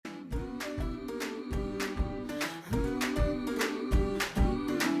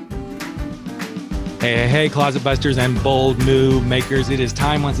Hey, Closet Busters and bold move makers. It is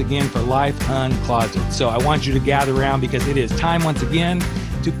time once again for Life Uncloseted. So I want you to gather around because it is time once again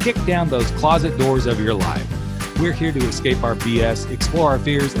to kick down those closet doors of your life. We're here to escape our BS, explore our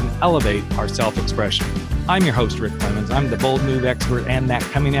fears, and elevate our self-expression. I'm your host, Rick Clemens. I'm the bold move expert and that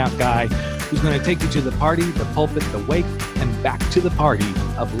coming out guy who's going to take you to the party, the pulpit, the wake, and back to the party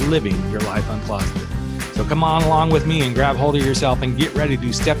of living your life uncloseted. So come on along with me and grab hold of yourself and get ready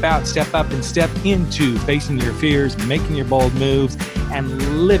to step out, step up, and step into facing your fears, making your bold moves,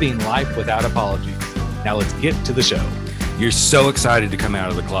 and living life without apologies. Now let's get to the show. You're so excited to come out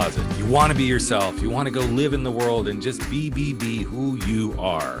of the closet. You want to be yourself. You want to go live in the world and just be who you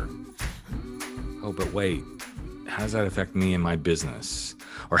are. Oh, but wait, how does that affect me and my business?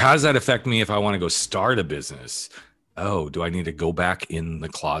 Or how does that affect me if I want to go start a business? Oh, do I need to go back in the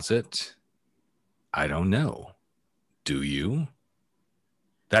closet? I don't know. Do you?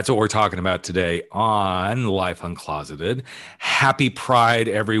 That's what we're talking about today on Life Uncloseted. Happy Pride,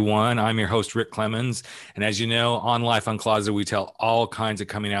 everyone. I'm your host, Rick Clemens. And as you know, on Life Uncloseted, we tell all kinds of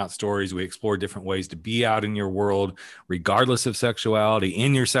coming out stories. We explore different ways to be out in your world, regardless of sexuality,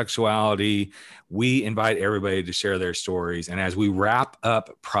 in your sexuality. We invite everybody to share their stories. And as we wrap up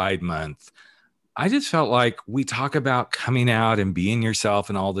Pride Month, I just felt like we talk about coming out and being yourself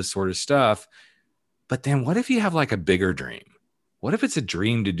and all this sort of stuff. But then what if you have like a bigger dream? What if it's a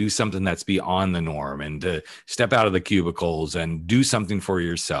dream to do something that's beyond the norm and to step out of the cubicles and do something for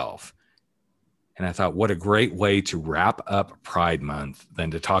yourself? And I thought, what a great way to wrap up Pride Month than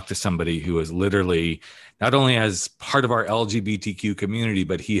to talk to somebody who is literally not only as part of our LGBTQ community,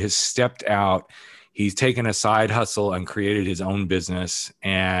 but he has stepped out. He's taken a side hustle and created his own business.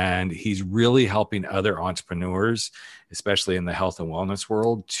 And he's really helping other entrepreneurs, especially in the health and wellness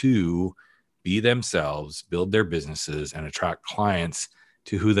world, to be themselves, build their businesses, and attract clients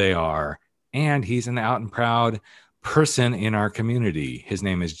to who they are. And he's an out and proud person in our community. His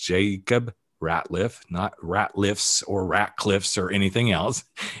name is Jacob Ratliff, not Ratliffs or Ratcliffs or anything else.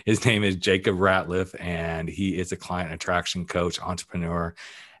 His name is Jacob Ratliff, and he is a client attraction coach, entrepreneur,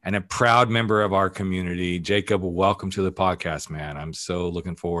 and a proud member of our community. Jacob, welcome to the podcast, man. I'm so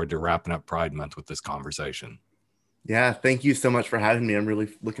looking forward to wrapping up Pride Month with this conversation. Yeah, thank you so much for having me. I'm really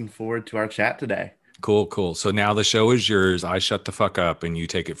looking forward to our chat today. Cool. So now the show is yours. I shut the fuck up and you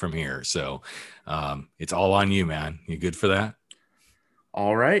take it from here. So it's all on you, man. You good for that?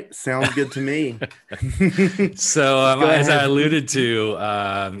 All right. Sounds good to me. So as I alluded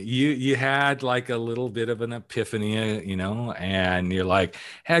to, you had like a little bit of an epiphany, you know, and you're like,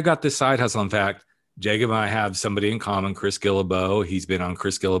 hey, I got this side hustle. In fact, Jacob and I have somebody in common, Chris Guillebeau. He's been on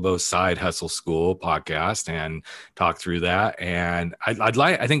Chris Guillebeau's Side Hustle School podcast and talked through that. And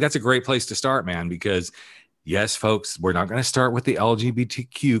I think that's a great place to start, man, because yes, folks, we're not going to start with the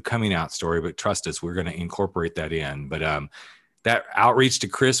LGBTQ coming out story, but trust us, we're going to incorporate that in. But that outreach to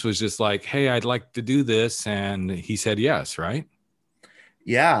Chris was just like, hey, I'd like to do this. And he said yes, right?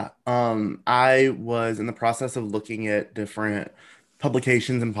 Yeah. I was in the process of looking at different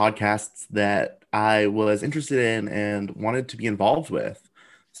publications and podcasts that I was interested in and wanted to be involved with.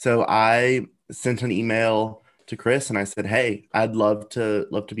 So I sent an email to Chris and I said, hey, I'd love to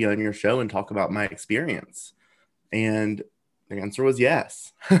be on your show and talk about my experience. And the answer was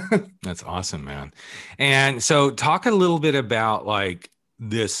yes. That's awesome, man. And so talk a little bit about like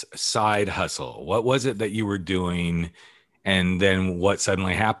this side hustle. What was it that you were doing? And then what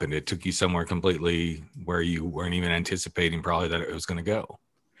suddenly happened? It took you somewhere completely where you weren't even anticipating probably that it was going to go.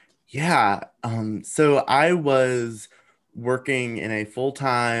 Yeah. So I was working in a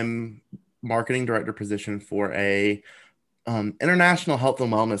full-time marketing director position for a international health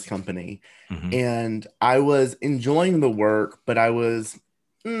and wellness company. Mm-hmm. And I was enjoying the work, but I was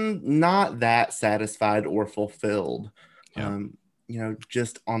not that satisfied or fulfilled,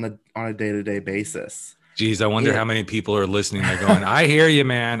 just on a day-to-day basis. Geez, I wonder how many people are listening. They're going, I hear you,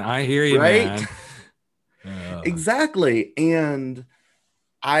 man. I hear you, right? Man. Exactly. And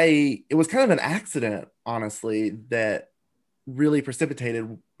it was kind of an accident, honestly, that really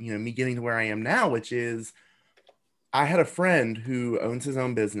precipitated, me getting to where I am now, which is I had a friend who owns his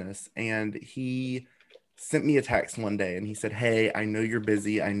own business, and he sent me a text one day and he said, hey, I know you're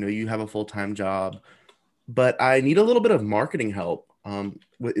busy. I know you have a full-time job, but I need a little bit of marketing help.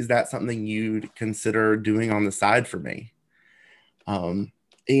 Is that something you'd consider doing on the side for me?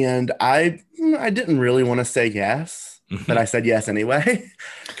 And I didn't really want to say yes, but I said yes anyway,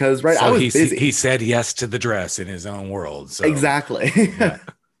 because I was busy. He said yes to the dress in his own world. So. Exactly. Yeah.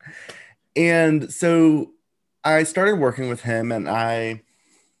 And so I started working with him and I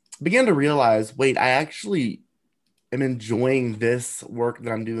began to realize, wait, I actually am enjoying this work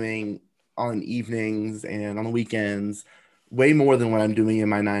that I'm doing on evenings and on the weekends, way more than what I'm doing in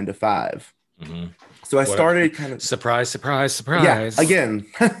my 9 to 5. Mm-hmm. So I started kind of surprise. Yeah, again,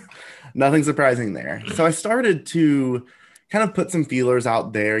 nothing surprising there. So I started to kind of put some feelers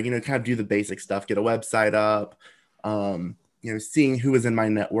out there, kind of do the basic stuff, get a website up, seeing who was in my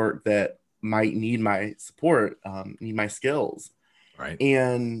network that might need my support, need my skills. Right.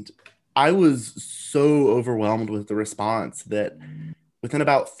 And I was so overwhelmed with the response that within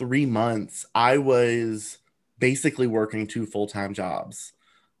about 3 months, I was basically working 2 full-time jobs.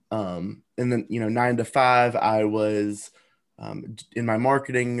 And then, 9 to 5, I was in my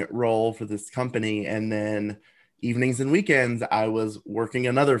marketing role for this company. And then evenings and weekends, I was working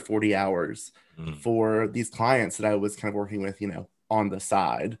another 40 hours for these clients that I was kind of working with, on the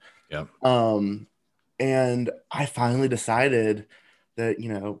side. Yep. And I finally decided that,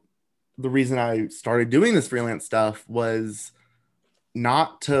 the reason I started doing this freelance stuff was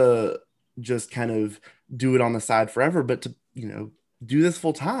not to just kind of do it on the side forever, but to, do this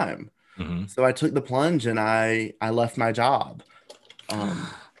full time. Mm-hmm. So I took the plunge and I left my job.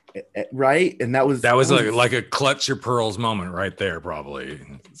 Right. And that was like a clutch your pearls moment right there. Probably.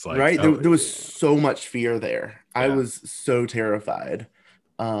 It's like, right. There was so much fear there. Yeah. I was so terrified.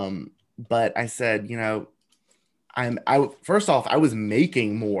 But I said, first off, I was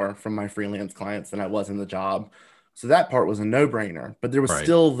making more from my freelance clients than I was in the job. So that part was a no-brainer, but there was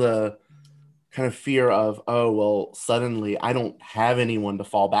still the kind of fear of, oh, well, suddenly I don't have anyone to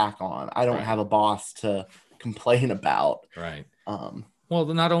fall back on. I don't have a boss to complain about. Right. Well,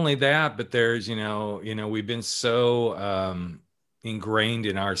 not only that, but there's, we've been so ingrained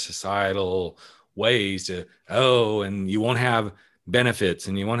in our societal ways to, and you won't have benefits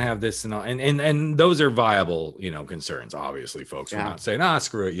and you won't have this and all. And those are viable, concerns. Obviously, folks, we're not saying,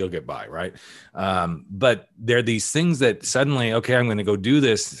 screw it, you'll get by. Right. But there are these things that suddenly, okay, I'm going to go do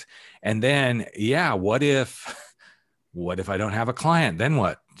this. And then, what if I don't have a client? Then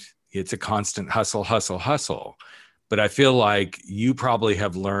what? It's a constant hustle. But I feel like you probably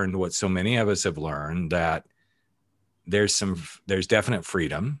have learned what so many of us have learned, that there's definite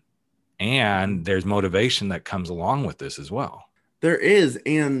freedom and there's motivation that comes along with this as well. There is.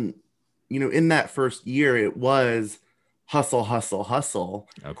 And, in that first year, it was hustle.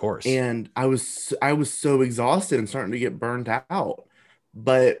 Of course. And I was so exhausted and starting to get burned out.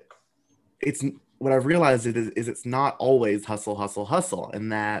 But it's what I've realized is it's not always hustle.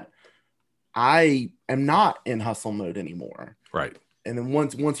 And that I am not in hustle mode anymore. Right. And then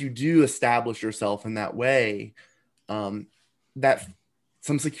once you do establish yourself in that way, that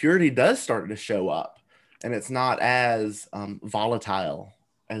some security does start to show up, and it's not as volatile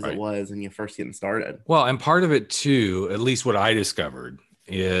as it was when you first getting started. Well, and part of it too, at least what I discovered,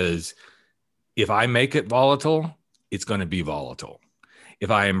 is if I make it volatile, it's going to be volatile. If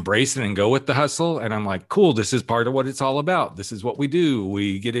I embrace it and go with the hustle and I'm like, cool, this is part of what it's all about. This is what we do.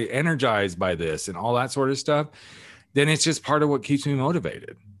 We get energized by this and all that sort of stuff. Then it's just part of what keeps me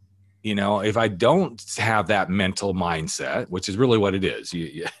motivated. If I don't have that mental mindset, which is really what it is,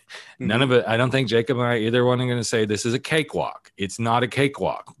 none of it. I don't think Jacob and I either one are going to say this is a cakewalk. It's not a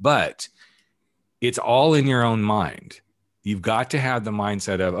cakewalk, but it's all in your own mind. You've got to have the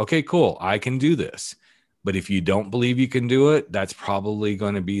mindset of, okay, cool, I can do this. But if you don't believe you can do it, that's probably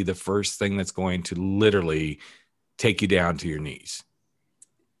going to be the first thing that's going to literally take you down to your knees.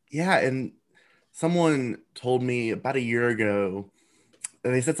 Yeah. And someone told me about a year ago,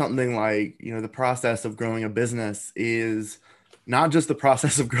 they said something like, the process of growing a business is not just the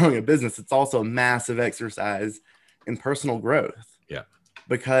process of growing a business. It's also a massive exercise in personal growth. Yeah.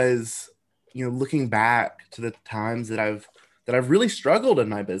 Because, looking back to the times that I've really struggled in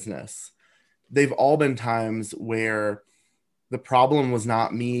my business, they've all been times where the problem was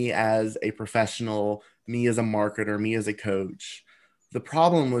not me as a professional, me as a marketer, me as a coach. The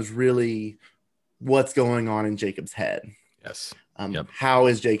problem was really what's going on in Jacob's head. Yes. How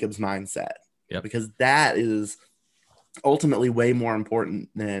is Jacob's mindset? Yep. Because that is ultimately way more important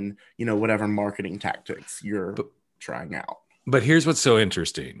than, whatever marketing tactics you're trying out. But here's what's so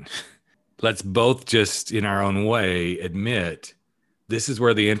interesting. Let's both just in our own way admit this is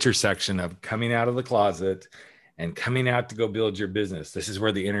where the intersection of coming out of the closet and coming out to go build your business. This is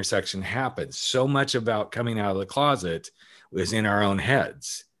where the intersection happens. So much about coming out of the closet was in our own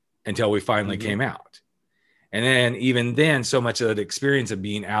heads until we finally came out. And then even then, so much of that experience of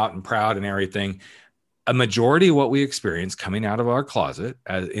being out and proud and everything, a majority of what we experience coming out of our closet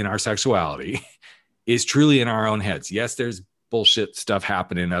in our sexuality is truly in our own heads. Yes, there's bullshit stuff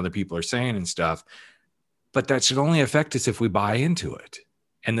happening, other people are saying and stuff, but that should only affect us if we buy into it.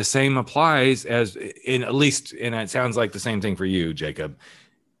 And the same applies as in at least, and it sounds like the same thing for you, Jacob.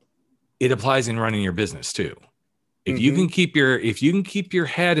 it applies in running your business too. If Mm-hmm. you can keep your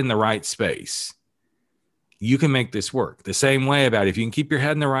head in the right space, you can make this work. The same way about if you can keep your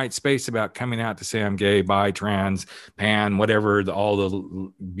head in the right space about coming out to say I'm gay, bi, trans, pan, whatever, all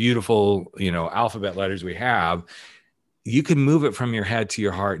the beautiful, alphabet letters we have, you can move it from your head to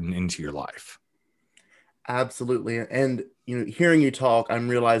your heart and into your life. Absolutely. And, hearing you talk, I'm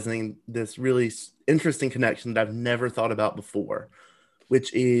realizing this really interesting connection that I've never thought about before,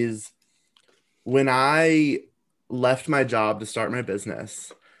 which is when I left my job to start my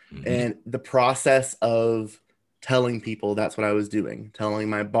business, and the process of telling people that's what I was doing, telling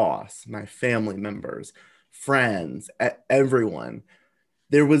my boss, my family members, friends, everyone,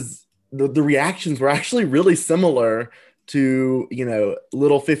 there was the reactions were actually really similar to,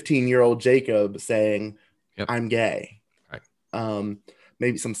 little 15-year-old Jacob saying, Yep. I'm gay. Right.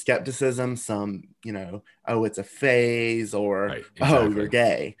 Maybe some skepticism, some, oh, it's a phase, or, right, exactly. Oh, you're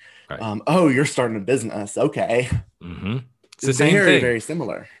gay. Right. Oh, you're starting a business. Okay. Mm-hmm. It's the same very, thing. very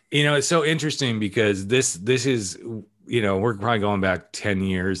similar. It's so interesting because this is, we're probably going back 10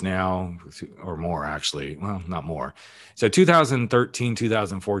 years now or more, actually. Well, not more. So 2013,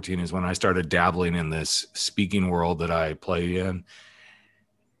 2014 is when I started dabbling in this speaking world that I play in.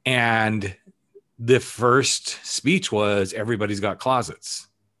 And the first speech was everybody's got closets.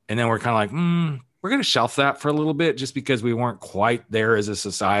 And then we're kind of like, we're going to shelf that for a little bit just because we weren't quite there as a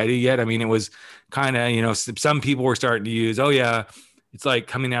society yet. I mean, it was kind of, some people were starting to use, oh yeah, it's like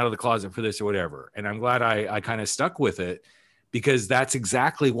coming out of the closet for this or whatever. And I'm glad I kind of stuck with it, because that's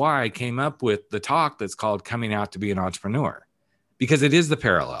exactly why I came up with the talk that's called Coming Out to Be an Entrepreneur, because it is the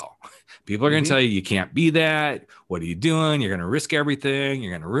parallel. People are going to tell you can't be that. What are you doing? You're going to risk everything.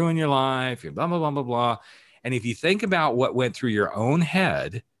 You're going to ruin your life. You're blah, blah, blah, blah, blah. And if you think about what went through your own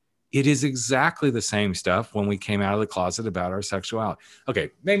head, it is exactly the same stuff when we came out of the closet about our sexuality. Okay,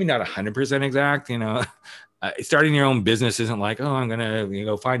 maybe not 100% exact, starting your own business isn't like, oh, I'm going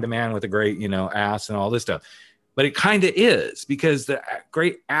to find a man with a great, ass and all this stuff. But it kind of is, because the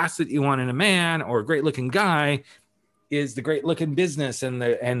great ass that you want in a man or a great looking guy is the great looking business and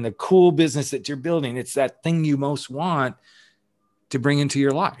the cool business that you're building. It's that thing you most want to bring into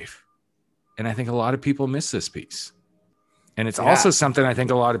your life. And I think a lot of people miss this piece. And it's also something I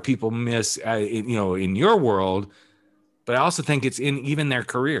think a lot of people miss, in your world, but I also think it's in even their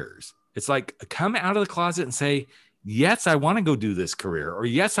careers. It's like, come out of the closet and say, yes, I want to go do this career, or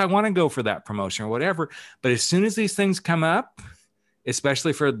yes, I want to go for that promotion or whatever. But as soon as these things come up,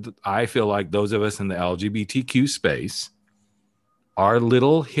 especially I feel like those of us in the LGBTQ space, our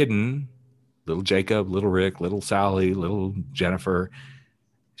little hidden, little Jacob, little Rick, little Sally, little Jennifer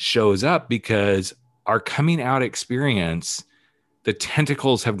shows up because our coming out experience, the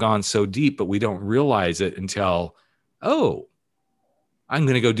tentacles have gone so deep, but we don't realize it until, oh, I'm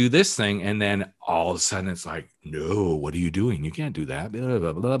going to go do this thing. And then all of a sudden it's like, no, what are you doing? You can't do that. Blah,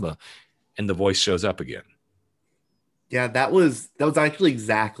 blah, blah, blah. And the voice shows up again. Yeah, that was actually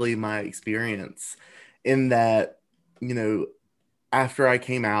exactly my experience, in that, after I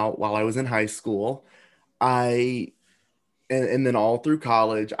came out while I was in high school, and then all through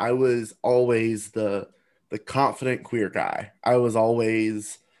college, I was always the confident queer guy. I was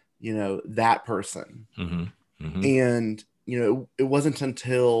always, that person. Mm-hmm. Mm-hmm. And, it wasn't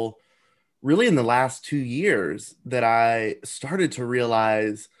until really in the last 2 years that I started to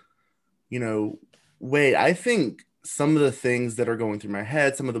realize, wait, I think some of the things that are going through my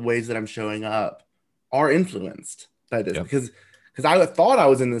head, some of the ways that I'm showing up are influenced by this. Yep. Because I thought I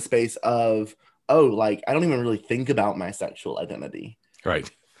was in the space of, oh, like, I don't even really think about my sexual identity.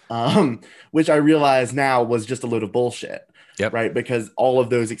 Right. Which I realize now was just a load of bullshit. Yep. Right. Because all of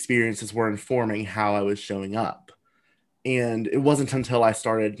those experiences were informing how I was showing up. And it wasn't until I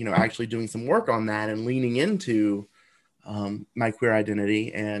started, actually doing some work on that and leaning into my queer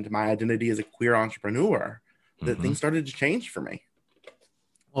identity and my identity as a queer entrepreneur that things started to change for me.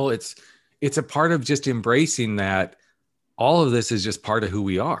 Well, it's a part of just embracing that all of this is just part of who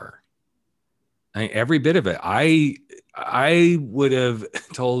we are. I mean, every bit of it. I would have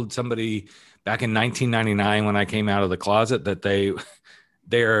told somebody back in 1999 when I came out of the closet that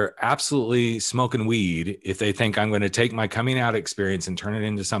they're absolutely smoking weed if they think I'm going to take my coming out experience and turn it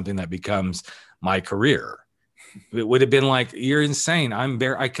into something that becomes my career. It would have been like, you're insane.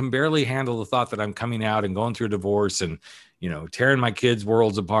 I can barely handle the thought that I'm coming out and going through a divorce and, tearing my kids'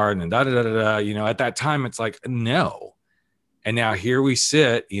 worlds apart and da, da, da, da, da. At that time, it's like, no. And now here we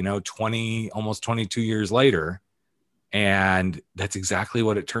sit, 20, almost 22 years later, and that's exactly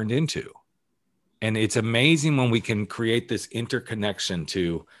what it turned into. And it's amazing when we can create this interconnection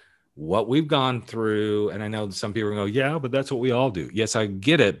to what we've gone through. And I know some people are going to go, yeah, but that's what we all do. Yes, I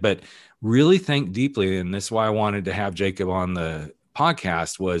get it. But really think deeply. And this is why I wanted to have Jacob on the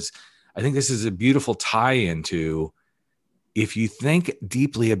podcast was I think this is a beautiful tie into if you think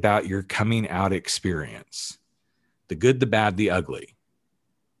deeply about your coming out experience, the good, the bad, the ugly,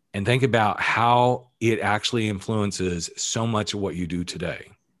 and think about how it actually influences so much of what you do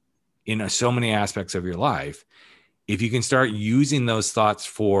today in so many aspects of your life. If you can start using those thoughts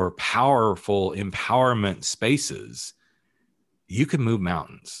for powerful empowerment spaces, you can move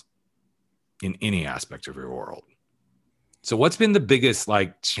mountains in any aspect of your world. So what's been the biggest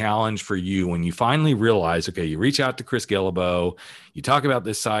challenge for you when you finally realize, okay, you reach out to Chris Guillebeau, you talk about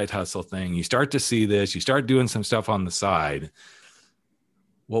this side hustle thing, you start to see this, you start doing some stuff on the side.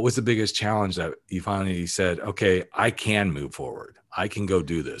 What was the biggest challenge that you finally said, okay, I can move forward. I can go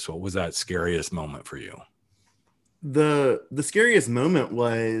do this. What was that scariest moment for you? The scariest moment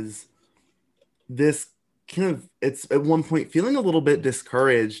was this it's at one point feeling a little bit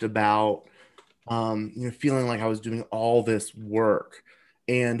discouraged about feeling like I was doing all this work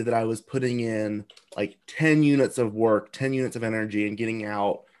and that I was putting in 10 units of work, 10 units of energy and getting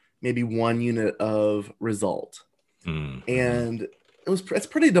out maybe 1 unit of result. Mm-hmm. And it's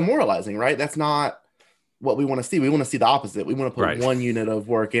pretty demoralizing, right? That's not what we want to see. We want to see the opposite. We want to put 1 unit of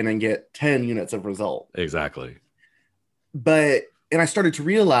work in and get 10 units of result. Exactly. And I started to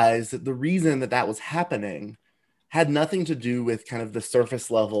realize that the reason that was happening had nothing to do with kind of the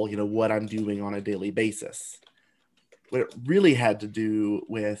surface level, what I'm doing on a daily basis. What it really had to do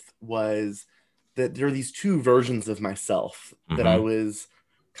with was that there are these two versions of myself that I was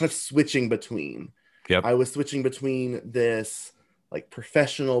kind of switching between. Yep. I was switching between this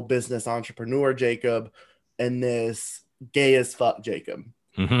professional business entrepreneur Jacob and this gay as fuck Jacob.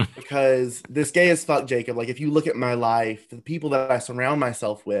 Because this gay as fuck Jacob, if you look at my life, the people that I surround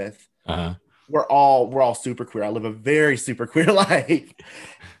myself with, we're all super queer. I live a very super queer life.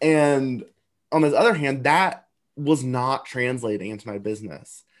 And on the other hand, that was not translating into my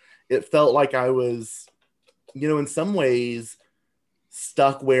business. It felt like I was, in some ways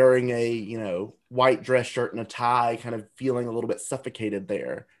stuck wearing a, white dress shirt and a tie, kind of feeling a little bit suffocated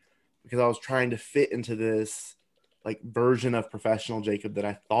there because I was trying to fit into this version of professional Jacob that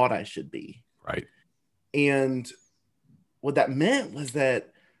I thought I should be. Right. And what that meant was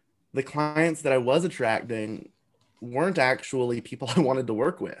that the clients that I was attracting weren't actually people I wanted to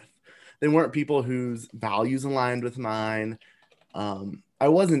work with. They weren't people whose values aligned with mine. I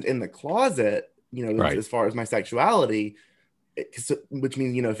wasn't in the closet, as far as my sexuality, which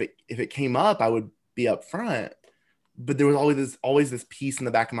means, if it came up, I would be upfront. But there was always this piece in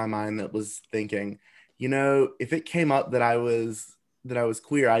the back of my mind that was thinking, if it came up that I was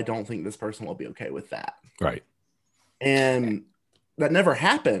queer, I don't think this person will be okay with that. Right. And that never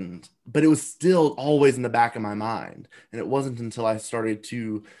happened, but it was still always in the back of my mind. And it wasn't until I started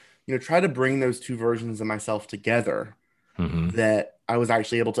to, try to bring those two versions of myself together that I was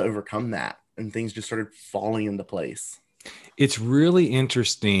actually able to overcome that. And things just started falling into place. It's really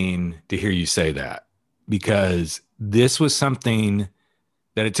interesting to hear you say that, because this was something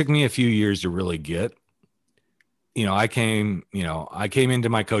that it took me a few years to really get. I came into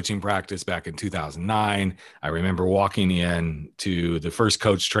my coaching practice back in 2009. I remember walking in to the first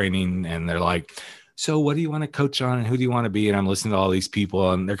coach training and they're like, so what do you want to coach on and who do you want to be? And I'm listening to all these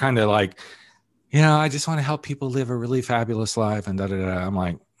people and they're kind of like, I just want to help people live a really fabulous life and I'm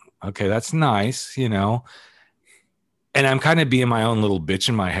like, okay, that's nice, and I'm kind of being my own little bitch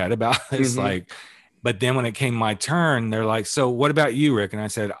in my head about this. But then when it came my turn, they're like, so what about you, Rick? And I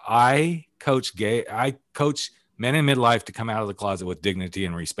said, I coach men in midlife to come out of the closet with dignity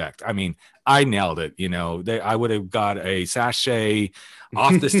and respect. I mean, I nailed it. I would have got a sachet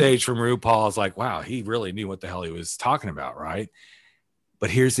off the stage from RuPaul. It's like, wow, he really knew what the hell he was talking about. Right. But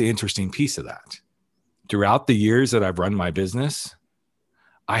here's the interesting piece of that. Throughout the years that I've run my business,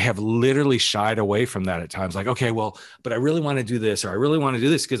 I have literally shied away from that at times. Like, okay, well, but I really want to do this, or I really want to do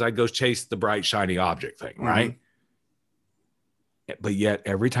this because I go chase the bright, shiny object thing. Right. But yet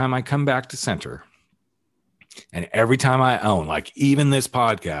every time I come back to center, and every time I own, even this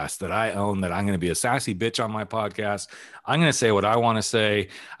podcast that I own, that I'm going to be a sassy bitch on my podcast, I'm going to say what I want to say.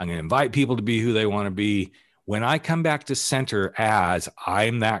 I'm going to invite people to be who they want to be. When I come back to center as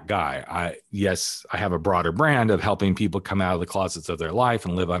I'm that guy, I have a broader brand of helping people come out of the closets of their life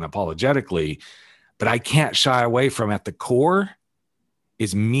and live unapologetically, but I can't shy away from, at the core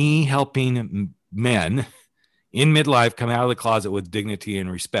is me helping men in midlife come out of the closet with dignity and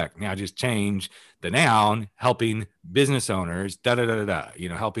respect. Now just change the noun, helping business owners,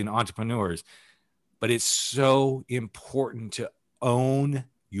 helping entrepreneurs. But it's so important to own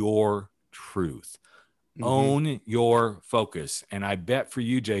your truth. Own your focus. And I bet for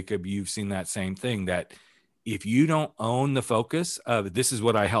you, Jacob, you've seen that same thing, that if you don't own the focus of this is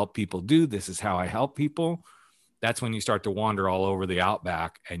what I help people do, this is how I help people, that's when you start to wander all over the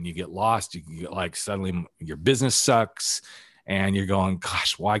outback and you get lost. You get like suddenly your business sucks and you're going,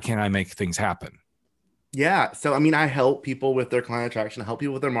 gosh, why can't I make things happen? Yeah. So, I mean, I help people with their client attraction, I help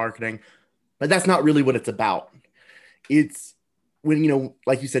people with their marketing, but that's not really what it's about. It's when,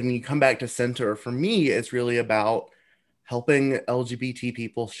 like you said, when you come back to center, for me, it's really about helping LGBT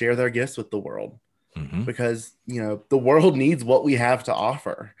people share their gifts with the world, because, the world needs what we have to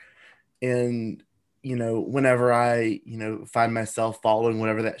offer. And, whenever I, find myself following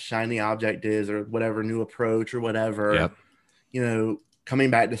whatever that shiny object is or whatever new approach or whatever, coming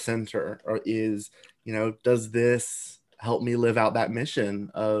back to center is, does this help me live out that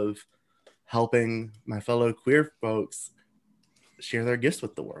mission of helping my fellow queer folks share their gifts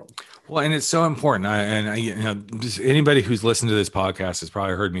with the world? Well, and it's so important. Just anybody who's listened to this podcast has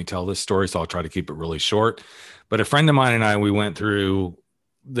probably heard me tell this story, so I'll try to keep it really short. But a friend of mine and I, we went through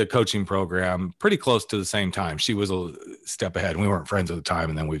the coaching program pretty close to the same time. She was a step ahead. We weren't friends at the time,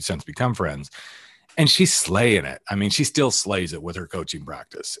 and then we've since become friends. And she's slaying it. I mean, she still slays it with her coaching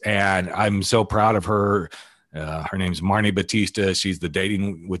practice. And I'm so proud of her. Her name's Marnie Batista. She's the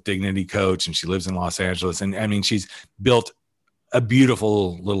Dating with Dignity coach, and she lives in Los Angeles. And I mean, she's built a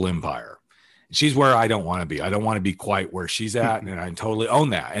beautiful little empire. She's where I don't want to be. I don't want to be quite where she's at. And I totally own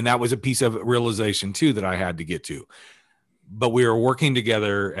that. And that was a piece of realization too, that I had to get to. But we were working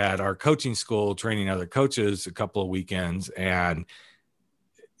together at our coaching school, training other coaches a couple of weekends. And,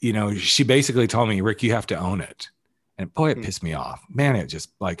 she basically told me, Rick, you have to own it. And boy, it pissed me off, man. It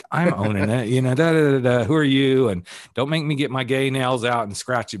just like, I'm owning it, who are you? And don't make me get my gay nails out and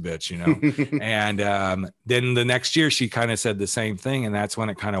scratch you, bitch, And then the next year she kind of said the same thing. And that's when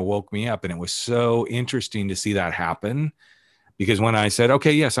it kind of woke me up. And it was so interesting to see that happen, because when I said,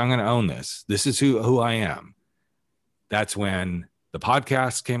 okay, yes, I'm going to own this. This is who I am. That's when the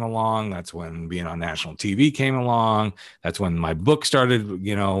podcast came along. That's when being on national TV came along. That's when my book started,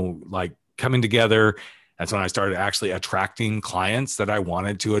 like coming together. That's when I started actually attracting clients that I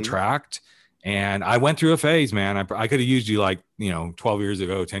wanted to attract. And I went through a phase, man. I could have used you like, 12 years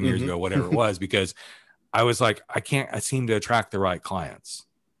ago, 10 years ago, whatever it was, because I was like, I seem to attract the right clients.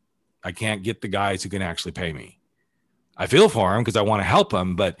 I can't get the guys who can actually pay me. I feel for them because I want to help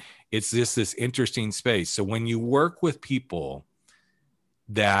them, but it's just this interesting space. So when you work with people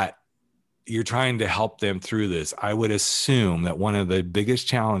that you're trying to help them through this, I would assume that one of the biggest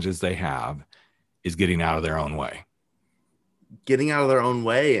challenges they have is getting out of their own way. Getting out of their own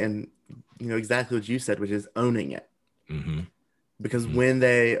way, and exactly what you said, which is owning it. Because when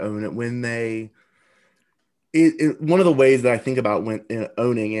they own it, one of the ways that I think about when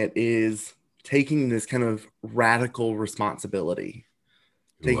owning it is taking this kind of radical responsibility.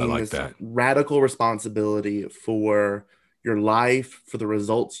 Radical responsibility for your life, for the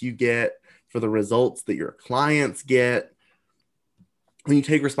results you get, for the results that your clients get. When you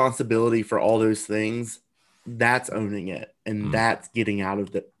take responsibility for all those things, that's owning it, and that's getting out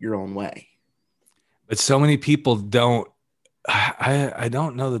of your own way. But so many people don't. I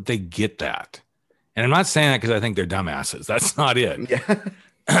don't know that they get that, and I'm not saying that because I think they're dumbasses. That's not it. Yeah.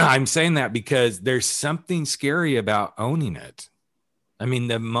 I'm saying that because there's something scary about owning it. I mean,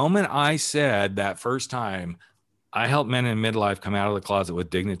 the moment I said that first time, I help men in midlife come out of the closet with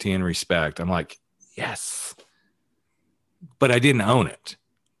dignity and respect, I'm like, yes. But I didn't own it.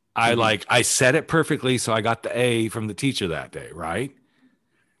 I said it perfectly, so I got the A from the teacher that day, right?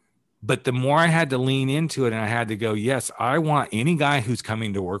 But the more I had to lean into it, and I had to go, yes, I want any guy who's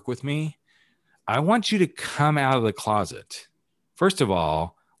coming to work with me, I want you to come out of the closet, first of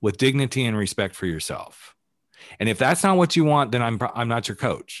all, with dignity and respect for yourself. And if that's not what you want, then I'm not your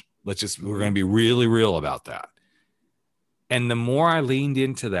coach. We're going to be really real about that. And the more I leaned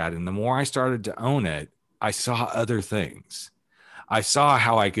into that, and the more I started to own it, I saw other things. I saw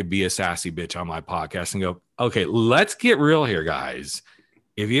how I could be a sassy bitch on my podcast and go, okay, let's get real here, guys.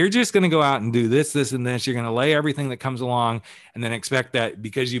 If you're just going to go out and do this, this, and this, you're going to lay everything that comes along and then expect that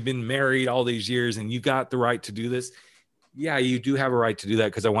because you've been married all these years and you got the right to do this. Yeah, you do have a right to do that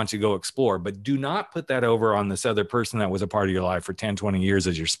because I want you to go explore, but do not put that over on this other person that was a part of your life for 10, 20 years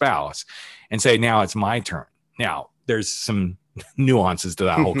as your spouse and say, now it's my turn. Now, there's some nuances to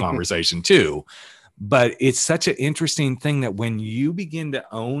that whole conversation too. But it's such an interesting thing that when you begin to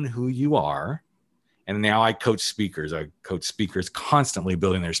own who you are, and now I coach speakers constantly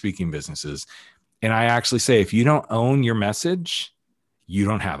building their speaking businesses. And I actually say, if you don't own your message, you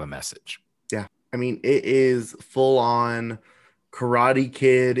don't have a message. Yeah. I mean, it is full on Karate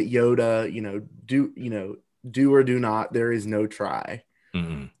Kid, Yoda, do or do not. There is no try.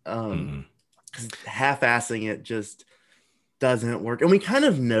 Mm-mm. Mm-mm. Half-assing it just doesn't work. And we kind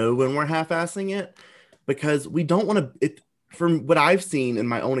of know when we're half-assing it because we don't want to, it, from what I've seen in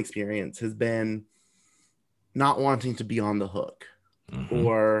my own experience, has been not wanting to be on the hook,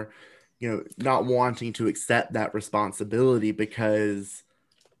 or, not wanting to accept that responsibility because,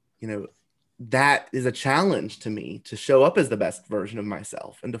 that is a challenge to me to show up as the best version of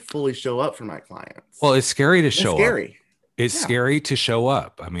myself and to fully show up for my clients. Well, it's scary to show up. It's Yeah. scary to show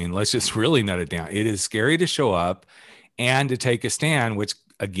up. I mean, let's just really nut it down. It is scary to show up and to take a stand, which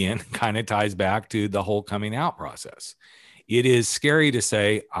again kind of ties back to the whole coming out process. It is scary to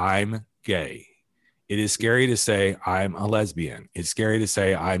say, I'm gay. It is scary to say, I'm a lesbian. It's scary to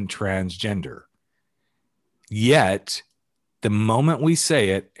say, I'm transgender. Yet, the moment we say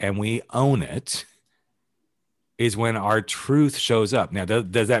it and we own it is when our truth shows up. Now,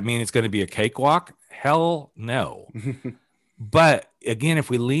 does that mean it's going to be a cakewalk? Hell no. But again,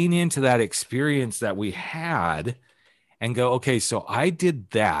 if we lean into that experience that we had and go, okay, so I did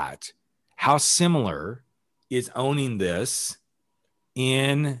that. How similar is owning this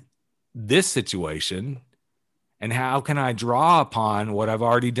in this situation? And how can I draw upon what I've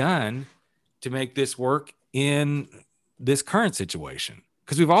already done to make this work in this current situation?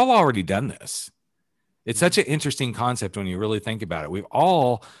 Because we've all already done this. It's such an interesting concept when you really think about it. We've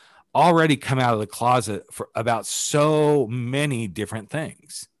all already come out of the closet for about so many different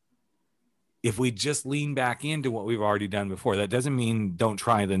things. If we just lean back into what we've already done before, that doesn't mean don't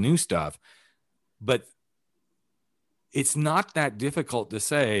try the new stuff, but it's not that difficult to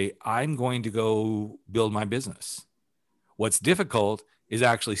say, I'm going to go build my business. What's difficult is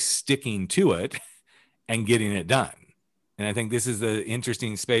actually sticking to it and getting it done. And I think this is the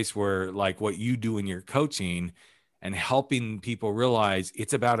interesting space where, like, what you do in your coaching and helping people realize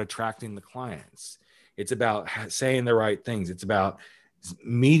it's about attracting the clients. It's about saying the right things. It's about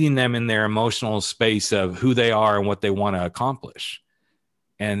meeting them in their emotional space of who they are and what they want to accomplish.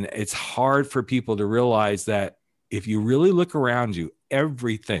 And it's hard for people to realize that if you really look around you,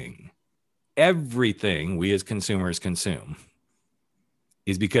 everything we as consumers consume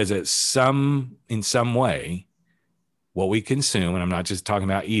is because in some way, what we consume, and I'm not just talking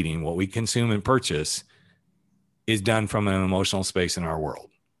about eating, what we consume and purchase is done from an emotional space in our world,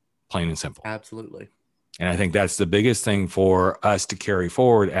 plain and simple. Absolutely. And I think that's the biggest thing for us to carry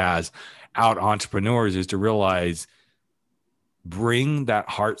forward as out entrepreneurs, is to realize, bring that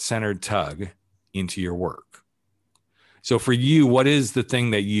heart-centered tug into your work. So for you, what is the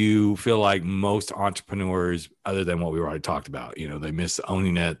thing that you feel like most entrepreneurs, other than what we already talked about, they miss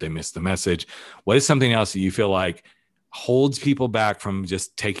owning it, they miss the message. What is something else that you feel like holds people back from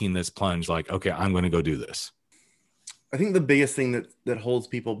just taking this plunge? Like, okay, I'm going to go do this. I think the biggest thing that holds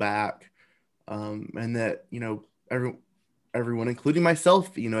people back, and that, everyone, including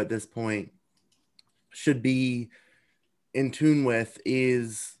myself, at this point should be in tune with,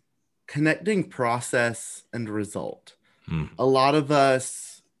 is connecting process and result. A lot of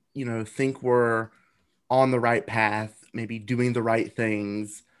us, think we're on the right path, maybe doing the right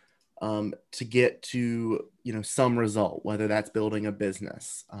things, to get to, some result, whether that's building a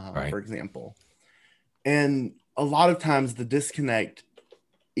business, right, for example. And a lot of times the disconnect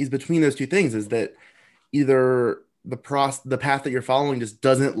is between those two things, is that either the path that you're following just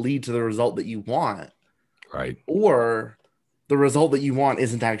doesn't lead to the result that you want, right, or the result that you want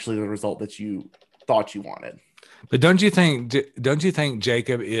isn't actually the result that you thought you wanted. But don't you think,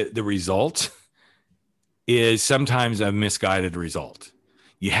 Jacob, the result is sometimes a misguided result?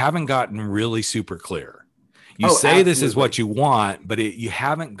 You haven't gotten really super clear. You say absolutely. This is what you want, but you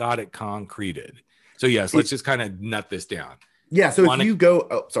haven't got it concreted. So yes, let's just kind of nut this down. Yeah. So if you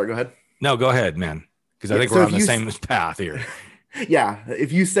go, sorry, go ahead. No, go ahead, man. Because I think we're on the same path here. Yeah.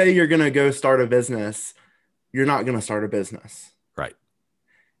 If you say you're going to go start a business, you're not going to start a business. Right.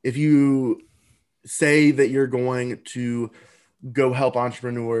 If you say that you're going to go help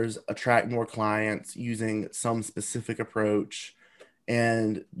entrepreneurs attract more clients using some specific approach,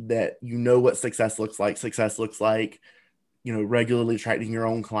 and that what success looks like, regularly attracting your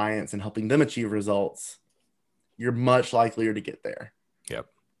own clients and helping them achieve results, you're much likelier to get there. Yep.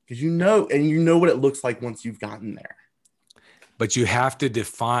 Because you know what it looks like once you've gotten there. But you have to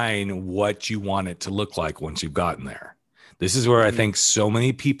define what you want it to look like once you've gotten there. This is where I think so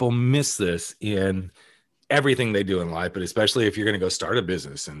many people miss this in everything they do in life, but especially if you're going to go start a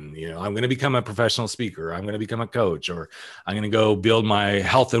business and, I'm going to become a professional speaker, I'm going to become a coach, or I'm going to go build my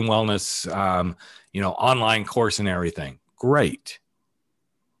health and wellness, online course and everything. Great.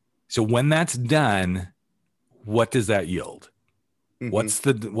 So when that's done, what does that yield?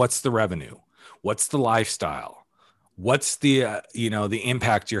 Mm-hmm. What's the revenue? What's the lifestyle? What's the, the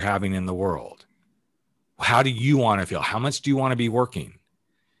impact you're having in the world? How do you want to feel? How much do you want to be working?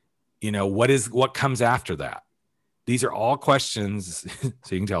 What comes after that? These are all questions.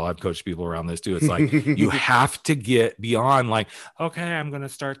 So you can tell I've coached people around this too. It's like, you have to get beyond like, okay, I'm going to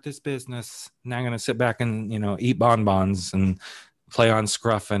start this business. Now I'm going to sit back and, eat bonbons and play on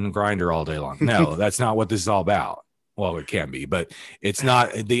Scruff and Grinder all day long. No, that's not what this is all about. Well, it can be, but it's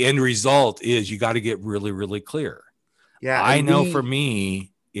not. The end result is you got to get really, really clear. Yeah. I know for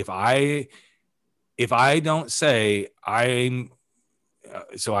me, if I don't say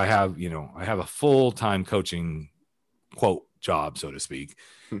so I have a full-time coaching quote job, so to speak,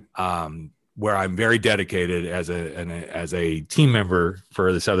 where I'm very dedicated as a team member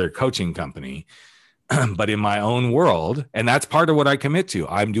for this other coaching company, but in my own world. And that's part of what I commit to.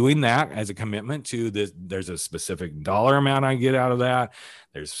 I'm doing that as a commitment to this. There's a specific dollar amount I get out of that.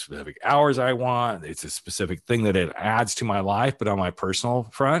 There's specific hours I want. It's a specific thing that it adds to my life. But on my personal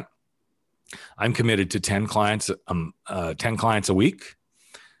front, I'm committed to 10 clients a week.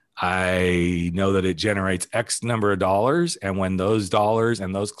 I know that it generates X number of dollars. And when those dollars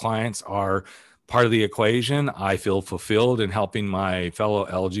and those clients are part of the equation, I feel fulfilled in helping my fellow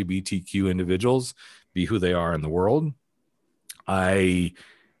LGBTQ individuals be who they are in the world. I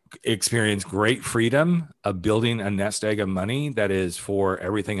experience great freedom of building a nest egg of money that is for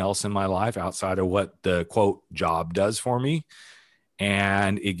everything else in my life outside of what the quote job does for me.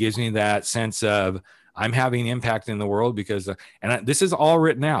 And it gives me that sense of I'm having impact in the world because, this is all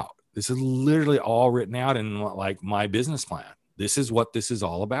written out. This is literally all written out in like my business plan. This is what this is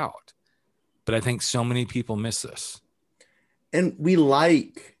all about. But I think so many people miss this. And we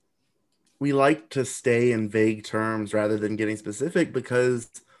like to stay in vague terms rather than getting specific because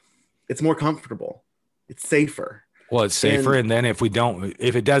it's more comfortable. It's safer. Well, it's safer. And then if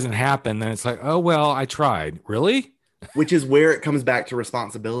it doesn't happen, then it's like, oh, well, I tried. Really? Which is where it comes back to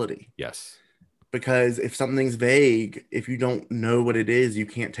responsibility. Yes. Because if something's vague, if you don't know what it is, you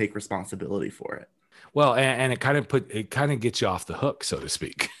can't take responsibility for it. Well, and it kind of gets you off the hook, so to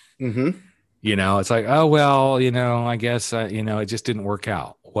speak. Mm-hmm. It's like, oh, well, I guess, it just didn't work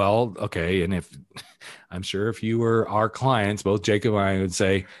out. Well, okay. And I'm sure if you were our clients, both Jacob and I would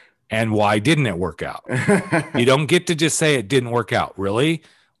say, and why didn't it work out? You don't get to just say it didn't work out. Really?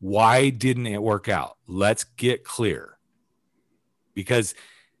 Why didn't it work out? Let's get clear. Because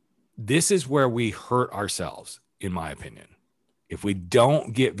this is where we hurt ourselves, in my opinion. If we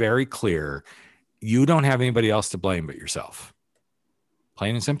don't get very clear, you don't have anybody else to blame but yourself.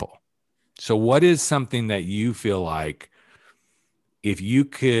 Plain and simple. So what is something that you feel like if you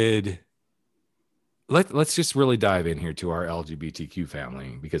could, let's just really dive in here to our LGBTQ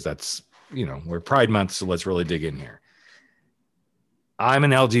family, because that's, we're Pride Month. So let's really dig in here. I'm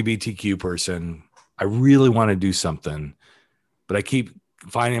an LGBTQ person. I really want to do something, but I keep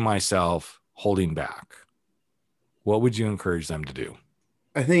finding myself holding back. What would you encourage them to do?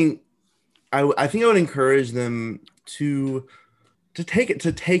 I think I would encourage them to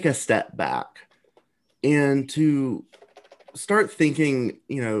take a step back and to start thinking,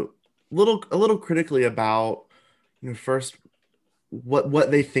 a little critically about, first what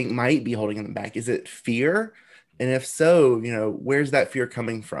they think might be holding them back. Is it fear? And if so, where's that fear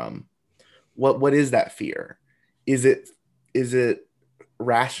coming from? What is that fear? Is it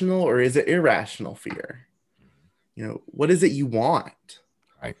rational or is it irrational fear? What is it you want?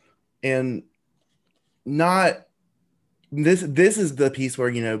 Right. And not this is the piece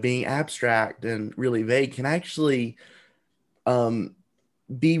where, being abstract and really vague can actually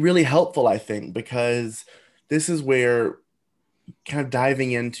be really helpful, I think, because this is where kind of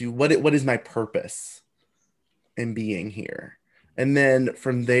diving into what is my purpose in being here. And then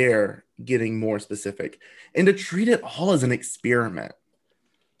from there, getting more specific and to treat it all as an experiment.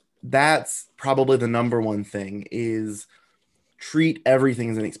 That's probably the number one thing, is treat everything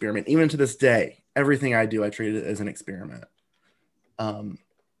as an experiment. Even to this day, everything I do, I treat it as an experiment.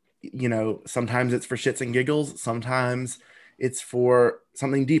 Sometimes it's for shits and giggles. Sometimes it's for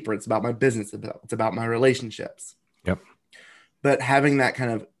something deeper. It's about my business. It's about my relationships. Yep. But having that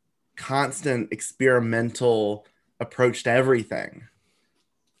kind of constant experimental approach to everything,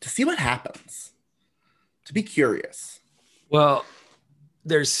 to see what happens, to be curious. Well,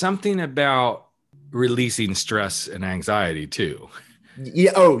 there's something about releasing stress and anxiety too.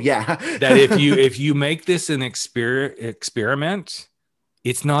 Yeah. Oh, yeah. That if you make this an experiment,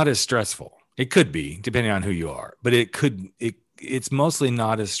 it's not as stressful. It could be, depending on who you are, but it's mostly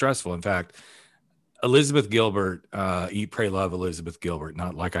not as stressful. In fact, Elizabeth Gilbert, Eat, Pray, Love Elizabeth Gilbert.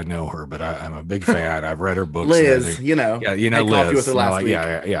 Not like I know her, but I'm a big fan. I've read her books. Liz, Yeah, had coffee with Liz. her last week.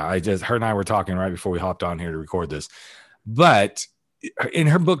 Yeah. Her and I were talking right before we hopped on here to record this. But in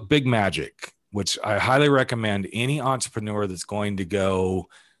her book, Big Magic, which I highly recommend any entrepreneur that's going to go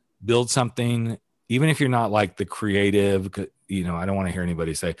build something, even if you're not like the creative, I don't want to hear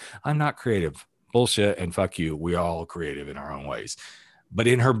anybody say, I'm not creative. Bullshit and fuck you. We all creative in our own ways. But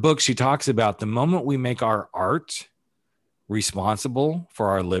in her book, she talks about the moment we make our art responsible for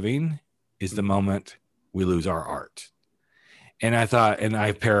our living is the moment we lose our art. And I thought, and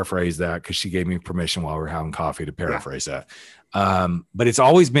I paraphrased that because she gave me permission while we were having coffee to paraphrase that. But it's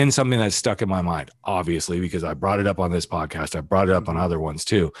always been something that's stuck in my mind, obviously, because I brought it up on this podcast. I brought it up on other ones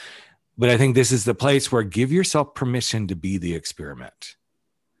too. But I think this is the place where give yourself permission to be the experiment.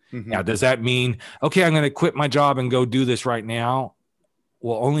 Now, does that mean, okay, I'm going to quit my job and go do this right now?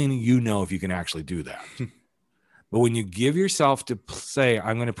 Well, only you know if you can actually do that. But when you give yourself to say,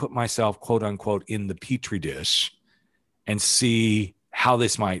 I'm going to put myself, quote unquote, in the petri dish and see how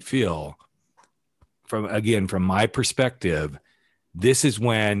this might feel, from my perspective, this is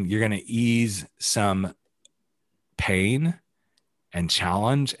when you're going to ease some pain and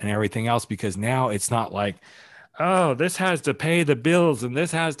challenge and everything else, because now it's not like, oh, this has to pay the bills and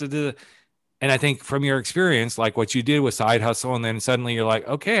this has to do. And I think from your experience, like what you did with Side Hustle, and then suddenly you're like,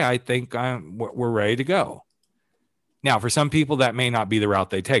 okay, I think we're ready to go. Now, for some people, that may not be the route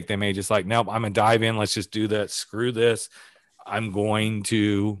they take. They may just like, nope, I'm going to dive in. Let's just do that. Screw this. I'm going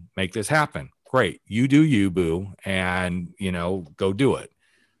to make this happen. Great. You do you, boo. And, go do it.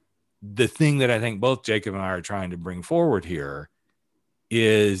 The thing that I think both Jacob and I are trying to bring forward here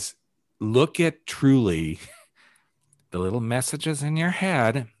is look at truly the little messages in your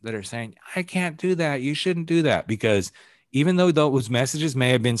head that are saying, I can't do that. You shouldn't do that. Because even though those messages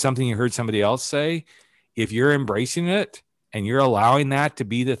may have been something you heard somebody else say, if you're embracing it and you're allowing that to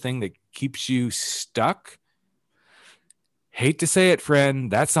be the thing that keeps you stuck, hate to say it, friend,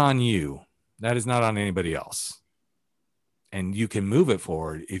 that's on you. That is not on anybody else. And you can move it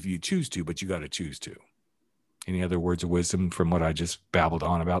forward if you choose to, but you got to choose to. Any other words of wisdom from what I just babbled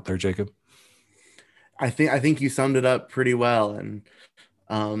on about there, Jacob? I think you summed it up pretty well. And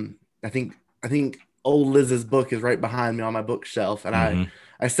I think old Liz's book is right behind me on my bookshelf. And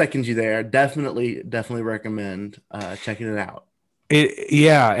I second you there. Definitely recommend checking it out. And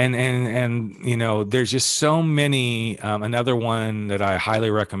there's just so many. Another one that I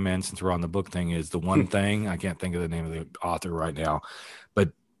highly recommend, since we're on the book thing, is The One Thing. I can't think of the name of the author right now,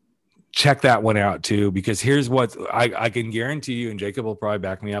 but check that one out too, because here's what I can guarantee you, and Jacob will probably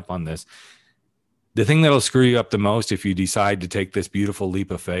back me up on this. The thing that'll screw you up the most if you decide to take this beautiful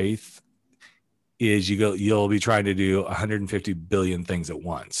leap of faith is you'll be trying to do 150 billion things at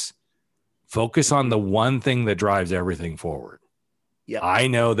once. Focus on the one thing that drives everything forward. Yeah, I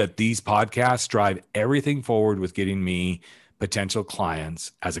know that these podcasts drive everything forward with getting me potential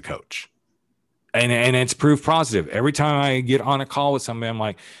clients as a coach. And it's proof positive. Every time I get on a call with somebody, I'm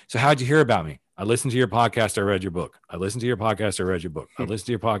like, so how'd you hear about me? I listened to your podcast. I read your book. I listened to your podcast. I read your book. I listened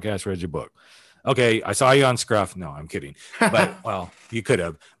to your podcast, read your book. Okay, I saw you on Scruff. No, I'm kidding. But, well, you could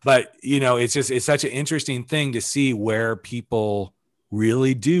have. But, it's such an interesting thing to see where people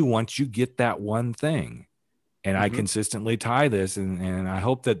really do once you get that one thing. And I consistently tie this. And I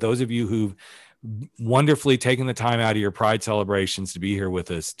hope that those of you who've wonderfully taken the time out of your Pride celebrations to be here with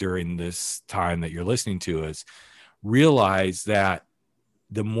us during this time that you're listening to us, realize that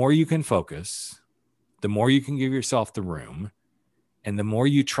the more you can focus, the more you can give yourself the room, and the more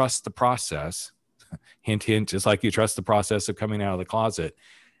you trust the process, hint, hint, just like you trust the process of coming out of the closet,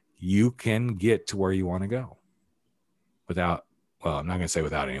 you can get to where you want to go without, well, I'm not going to say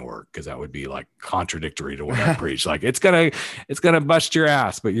without any work, because that would be like contradictory to what I preach. Like it's going to bust your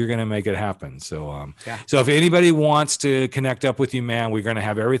ass, but you're going to make it happen. So, So if anybody wants to connect up with you, man, we're going to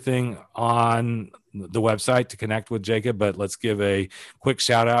have everything on the website to connect with Jacob, but let's give a quick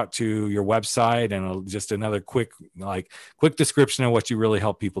shout out to your website and just another quick description of what you really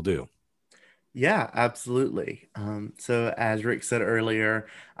help people do. Yeah, absolutely. So as Rick said earlier,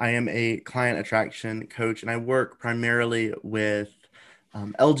 I am a client attraction coach, and I work primarily with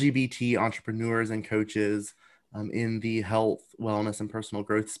LGBT entrepreneurs and coaches in the health, wellness, and personal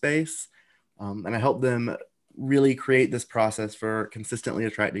growth space. And I help them really create this process for consistently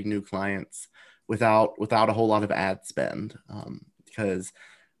attracting new clients without a whole lot of ad spend, because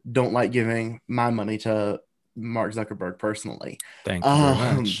don't like giving my money to Mark Zuckerberg personally. Thank you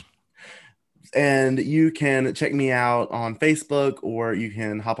very much. And you can check me out on Facebook, or you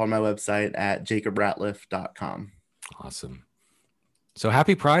can hop on my website at jacobratliff.com. Awesome. So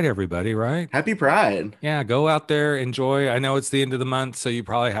happy Pride, everybody, right? Happy Pride. Yeah, go out there, enjoy. I know it's the end of the month, so you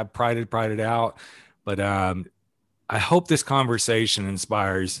probably have prided out. But I hope this conversation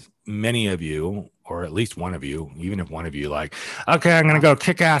inspires many of you, or at least one of you, even if one of you like, okay, I'm going to go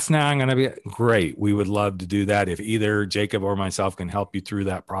kick ass now. I'm going to be great. We would love to do that. If either Jacob or myself can help you through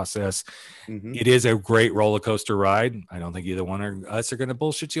that process. It is a great roller coaster ride. I don't think either one of us are going to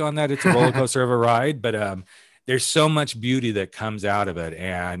bullshit you on that. It's a roller coaster of a ride, but there's so much beauty that comes out of it.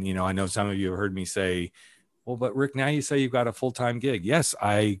 And, you know, I know some of you have heard me say, well, but Rick, now you say you've got a full-time gig. Yes,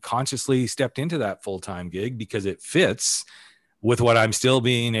 I consciously stepped into that full-time gig because it fits with what I'm still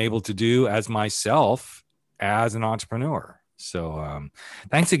being able to do as myself as an entrepreneur. So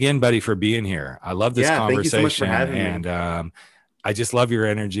thanks again, buddy, for being here. I love this conversation. Thank you so much for having me. I just love your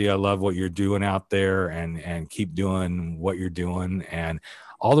energy. I love what you're doing out there, and keep doing what you're doing. And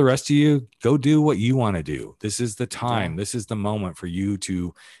all the rest of you, go do what you want to do. This is the time. This is the moment for you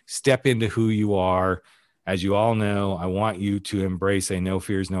to step into who you are. As you all know, I want you to embrace a no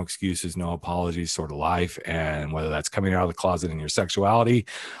fears, no excuses, no apologies sort of life. And whether that's coming out of the closet in your sexuality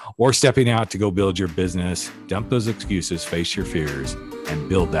or stepping out to go build your business, dump those excuses, face your fears, and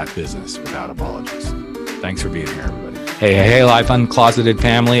build that business without apologies. Thanks for being here, everybody. Hey, Life Uncloseted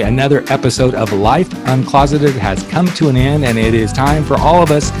family. Another episode of Life Uncloseted has come to an end, and it is time for all of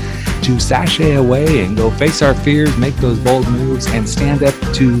us to sashay away and go face our fears, make those bold moves, and stand up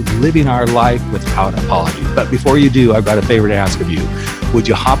to living our life without apologies. But before you do, I've got a favor to ask of you. Would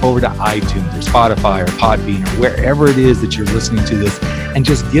you hop over to iTunes or Spotify or Podbean or wherever it is that you're listening to this and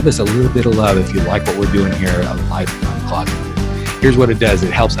just give us a little bit of love if you like what we're doing here at Life Uncloseted. Here's what it does.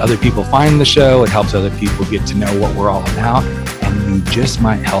 It helps other people find the show. It helps other people get to know what we're all about. And you just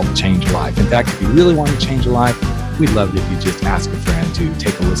might help change a life. In fact, if you really want to change a life, we'd love it if you just ask a friend to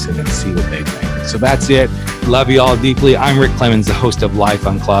take a listen and see what they think. So that's it. Love you all deeply. I'm Rick Clemens, the host of Life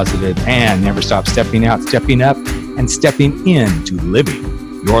Uncloseted, and never stop stepping out, stepping up, and stepping into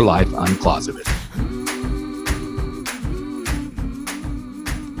living your life uncloseted.